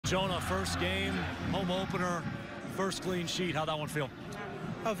Jonah, first game, home opener, first clean sheet. How'd that one feel?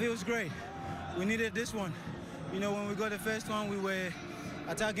 Oh, it feels great. We needed this one. You know, when we got the first one, we were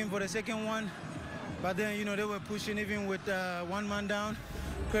attacking for the second one. But then, you know, they were pushing even with one man down.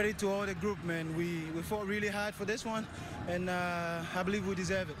 Credit to all the group, man. We fought really hard for this one, and I believe we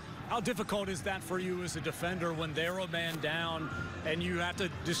deserve it. How difficult is that for you as a defender when they're a man down and you have to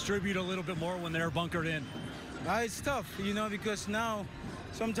distribute a little bit more when they're bunkered in? It's tough, you know, because now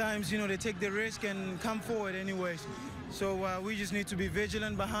sometimes, you know, they take the risk and come forward anyways. So we just need to be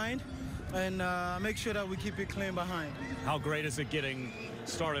vigilant behind and make sure that we keep it clean behind. How great is it getting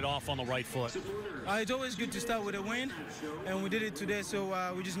started off on the right foot? It's always good to start with a win, and we did it today,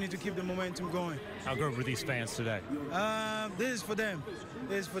 so we just need to keep the momentum going. How good were these fans today? This is for them.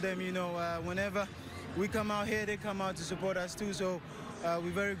 This is for them, you know. Whenever we come out here, they come out to support us too, so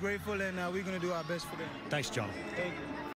we're very grateful, and we're going to do our best for them. Thanks, John. Thank you.